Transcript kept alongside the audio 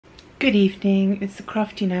Good evening, it's the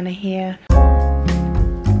Crafty Nana here.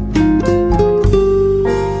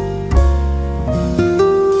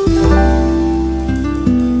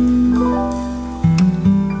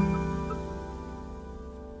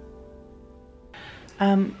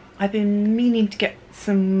 I've been meaning to get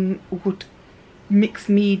some mixed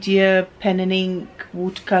media, pen and ink,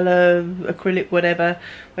 watercolour, acrylic, whatever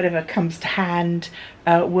comes to hand,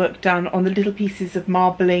 work done on the little pieces of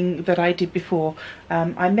marbling that I did before.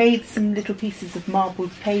 I made some little pieces of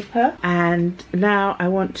marbled paper and now I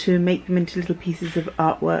want to make them into little pieces of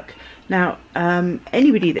artwork. Now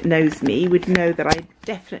anybody that knows me would know that I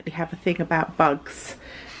definitely have a thing about bugs,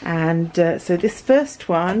 and so this first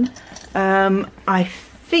one, I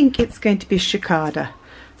think it's going to be a cicada.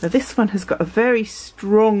 Now this one has got a very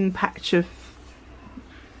strong patch of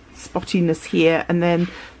spottiness here and then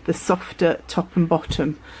the softer top and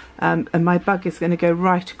bottom, and my bug is going to go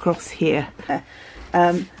right across here.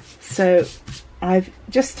 So I've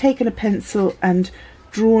just taken a pencil and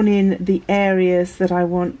drawn in the areas that I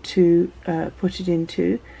want to put it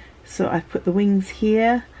into. So I've put the wings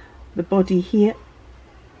here, the body here,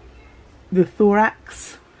 the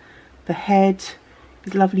thorax, the head,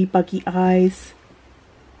 his lovely buggy eyes.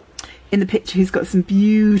 In the picture he's got some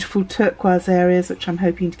beautiful turquoise areas which I'm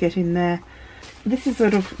hoping to get in there. This is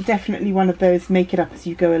sort of definitely one of those make it up as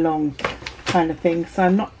you go along kind of thing,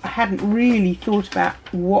 so I hadn't really thought about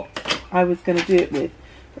what I was going to do it with,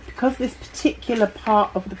 but because this particular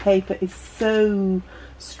part of the paper is so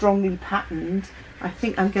strongly patterned, I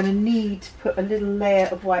think I'm going to need to put a little layer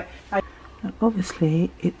of white. Now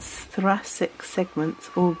obviously its thoracic segments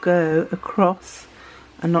all go across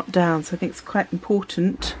and not down, so I think it's quite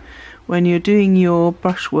important when you're doing your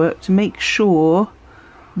brushwork to make sure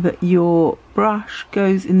that your brush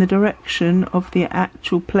goes in the direction of the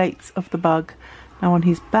actual plates of the bug. Now on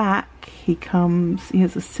his back he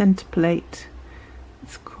has a centre plate,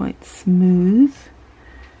 it's quite smooth,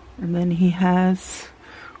 and then he has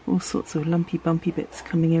all sorts of lumpy bumpy bits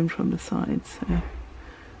coming in from the sides. So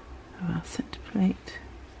our centre plate,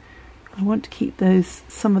 I want to keep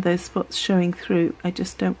some of those spots showing through. I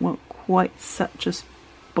just don't want quite such a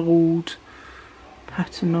bold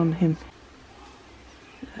pattern on him.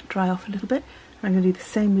 Let that dry off a little bit. I'm going to do the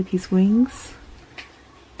same with his wings.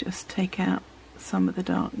 Just take out some of the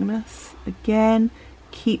darkness. Again,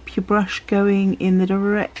 keep your brush going in the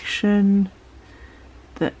direction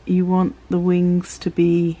that you want the wings to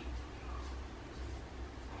be.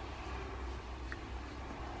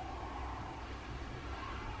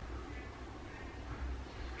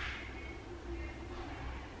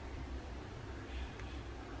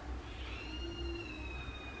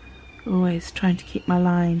 Always trying to keep my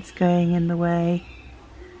lines going in the way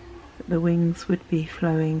that the wings would be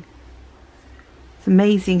flowing. It's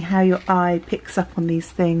amazing how your eye picks up on these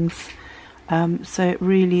things, so it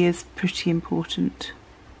really is pretty important.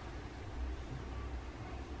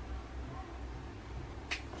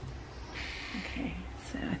 Okay,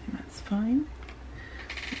 so I think that's fine.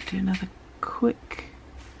 I'll do another quick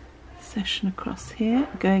session across here,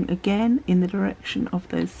 going again in the direction of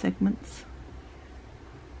those segments.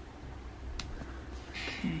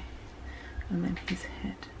 Okay, and then his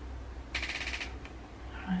head.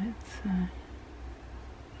 Right, so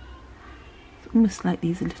it's almost like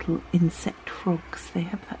these little insect frogs. They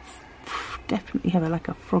have that, definitely have like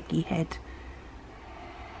a froggy head.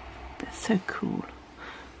 They're so cool.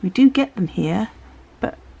 We do get them here,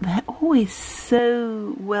 but they're always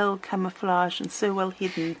so well camouflaged and so well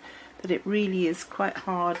hidden that it really is quite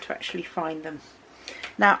hard to actually find them.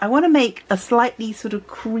 Now I want to make a slightly sort of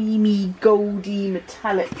creamy, goldy,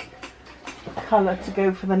 metallic colour to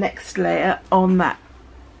go for the next layer on that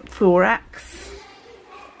thorax.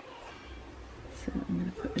 So I'm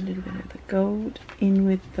going to put a little bit of the gold in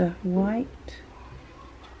with the white.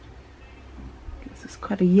 This is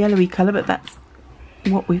quite a yellowy colour, but that's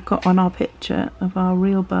what we've got on our picture of our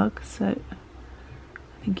real bug, so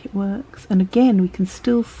I think it works. And again we can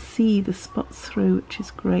still see the spots through, which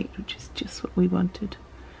is great, which is just what we wanted.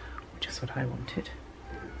 Just what I wanted.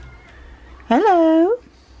 Hello!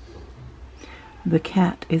 The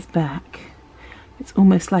cat is back. It's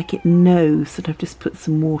almost like it knows that I've just put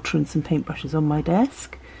some water and some paintbrushes on my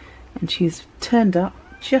desk, and she's turned up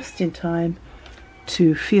just in time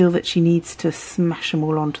to feel that she needs to smash them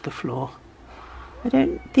all onto the floor. I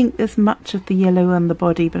don't think there's much of the yellow on the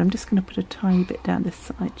body, but I'm just going to put a tiny bit down this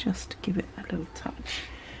side just to give it a little touch.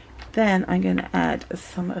 Then I'm going to add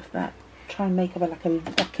some of that, try and make up like a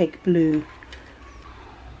duck egg blue.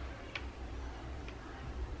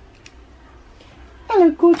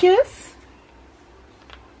 Hello, gorgeous.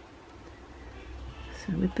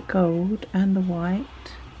 So with the gold and the white,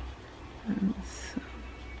 So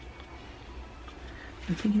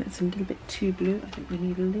I'm thinking it's a little bit too blue. I think we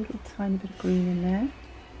need a little tiny bit of green in there.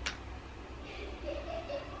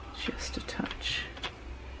 Just a touch.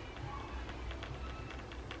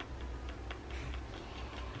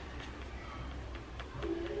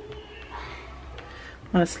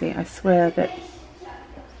 Honestly, I swear that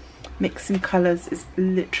mixing colours is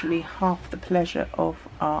literally half the pleasure of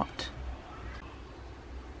art.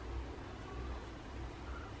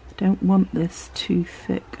 I don't want this too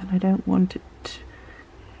thick, and I don't want it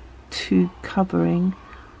too covering.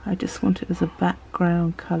 I just want it as a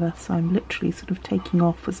background colour, so I'm literally sort of taking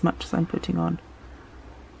off as much as I'm putting on.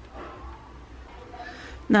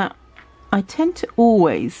 Now, I tend to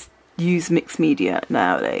always use mixed media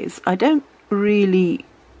nowadays. I don't really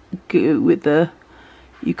go with the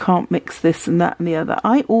you can't mix this and that and the other.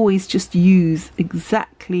 I always just use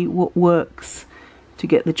exactly what works to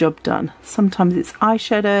get the job done. Sometimes it's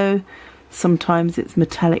eyeshadow, sometimes it's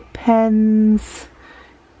metallic pens.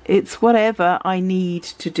 It's whatever I need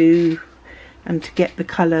to do and to get the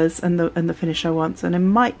colours and the finish I want. And it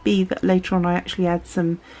might be that later on I actually add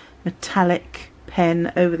some metallic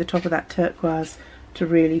pen over the top of that turquoise to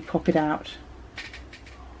really pop it out.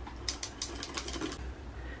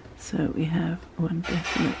 So we have one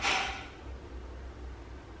definite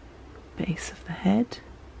base of the head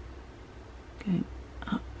going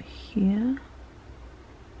up here.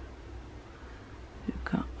 We've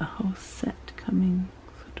got a whole set coming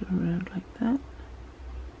sort of around like that.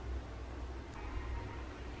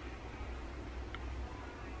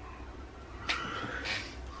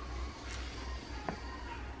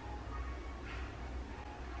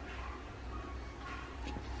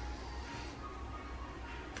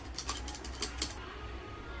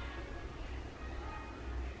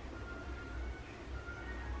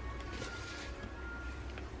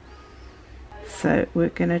 So we're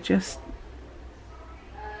going to just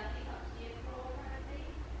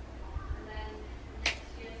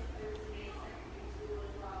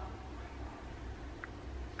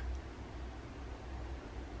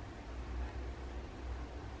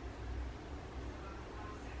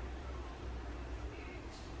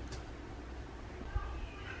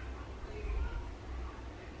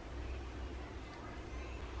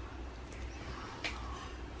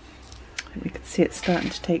we can see it's starting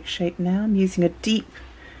to take shape now. I'm using a deep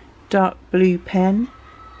dark blue pen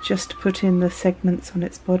just to put in the segments on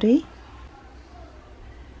its body.